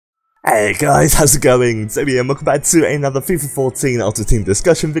Hey guys, how's it going? Toby here, and welcome back to another FIFA 14 Ultimate Team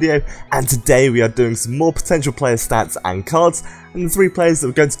discussion video, and today we are doing some more potential player stats and cards, and the three players that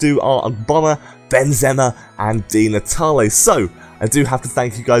we're going to do are Ogbonna, Benzema and Natale. So, I do have to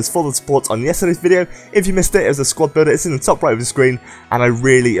thank you guys for the support on yesterday's video. If you missed it, it was a squad builder, it's in the top right of the screen, and I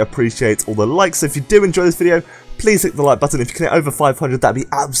really appreciate all the likes. So if you do enjoy this video, please hit the like button. If you can hit over 500, that'd be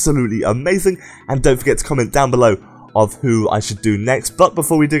absolutely amazing, and don't forget to comment down below of who I should do next. But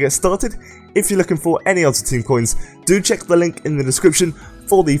before we do get started, if you're looking for any Ultimate Team coins, do check the link in the description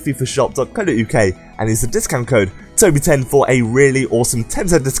for the fifashop.co.uk and use the discount code TOBY10 for a really awesome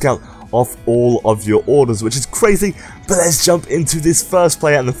 10% discount off all of your orders, which is crazy. But let's jump into this first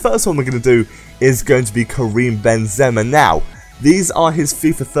player, and the first one we're going to do is going to be Karim Benzema. Now, these are his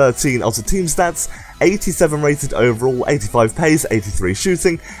FIFA 13 Ultimate Team stats: 87 rated overall, 85 pace, 83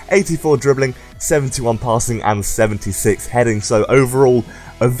 shooting, 84 dribbling, 71 passing and 76 heading. So overall,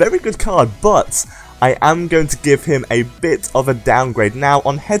 a very good card, but I am going to give him a bit of a downgrade. Now,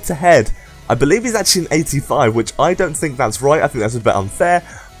 on head-to-head, I believe he's actually an 85, which I don't think that's right. I think that's a bit unfair,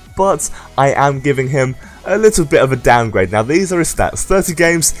 but I am giving him a little bit of a downgrade. Now, these are his stats: 30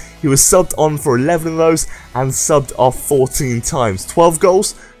 games, he was subbed on for 11 of those and subbed off 14 times, 12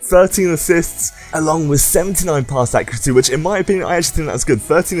 goals, 13 assists, along with 79 pass accuracy, which in my opinion, I actually think that's good.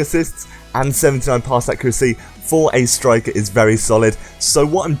 13 assists and 79 pass accuracy for a striker is very solid. So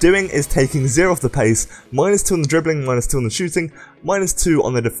what I'm doing is taking 0 off the pace, -2 on the dribbling, -2 on the shooting, -2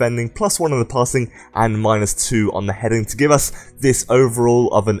 on the defending, +1 on the passing, and -2 on the heading to give us this overall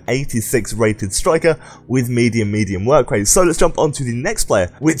of an 86 rated striker with medium work rate. So let's jump on to the next player,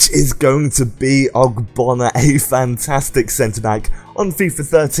 which is going to be Ogbonna, a fantastic centre back on FIFA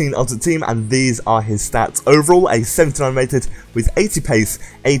 13 Ultimate Team, and these are his stats. Overall, a 79 rated with 80 pace,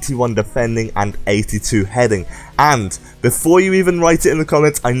 81 defending and 82 heading. And before you even write it in the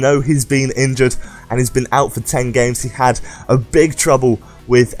comments, I know he's been injured and he's been out for 10 games. He had a big trouble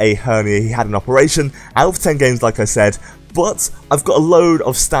with a hernia. He had an operation, out for 10 games like I said. But I've got a load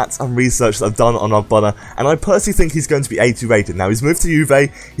of stats and research that I've done on Ogbonna, and I personally think he's going to be 80 rated. Now, he's moved to Juve,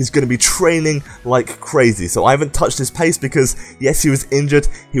 he's going to be training like crazy, so I haven't touched his pace because, yes, he was injured,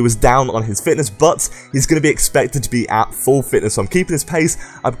 he was down on his fitness, but he's going to be expected to be at full fitness, so I'm keeping his pace,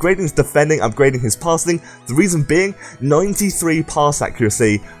 upgrading his defending, upgrading his passing. The reason being, 93 pass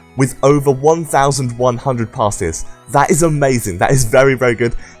accuracy with over 1,100 passes. That is amazing. That is very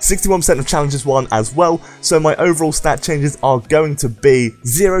good. 61% of challenges won as well. So my overall stat changes are going to be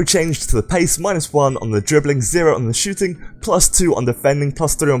 0 change to the pace, -1 on the dribbling, 0 on the shooting, +2 on defending,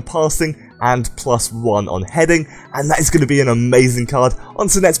 +3 on passing, and +1 on heading. And that is going to be an amazing card. On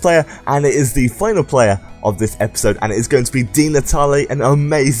to the next player, and it is the final player of this episode, and it is going to be Natale, an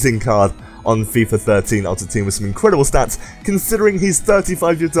amazing card on FIFA 13 Ultimate Team with some incredible stats, considering he's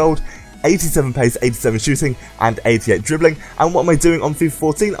 35 years old, 87 pace, 87 shooting, and 88 dribbling. And what am I doing on FIFA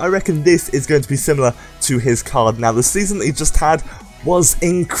 14? I reckon this is going to be similar to his card. Now, the season that he just had was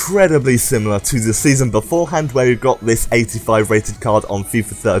incredibly similar to the season beforehand, where we got this 85 rated card on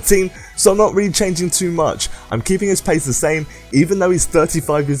FIFA 13, so I'm not really changing too much. I'm keeping his pace the same. Even though he's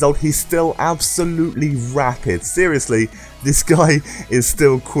 35 years old, he's still absolutely rapid. Seriously, this guy is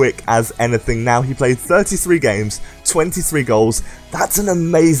still quick as anything. Now, he played 33 games, 23 goals. That's an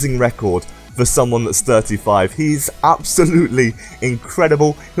amazing record for someone that's 35. He's absolutely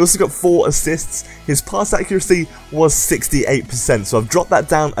incredible. He also got 4 assists. His pass accuracy was 68%, so I've dropped that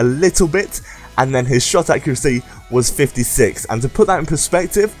down a little bit, and then his shot accuracy was 56. And to put that in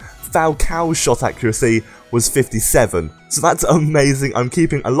perspective, Falcao's shot accuracy was 57. So that's amazing. I'm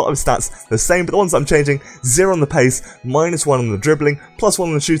keeping a lot of stats the same, but the ones I'm changing: 0 on the pace, -1 on the dribbling, +1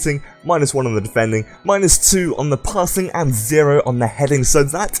 on the shooting, -1 on the defending, -2 on the passing, and 0 on the heading. So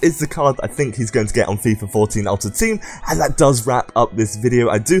that is the card I think he's going to get on FIFA 14 Ultimate Team, and that does wrap up this video.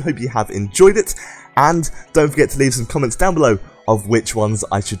 I do hope you have enjoyed it, and don't forget to leave some comments down below of which ones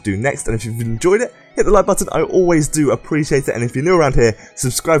I should do next. And if you've enjoyed it, hit the like button. I always do appreciate it, and if you're new around here,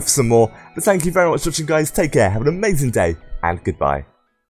 subscribe for some more. But thank you very much for watching, guys. Take care, have an amazing day, and goodbye.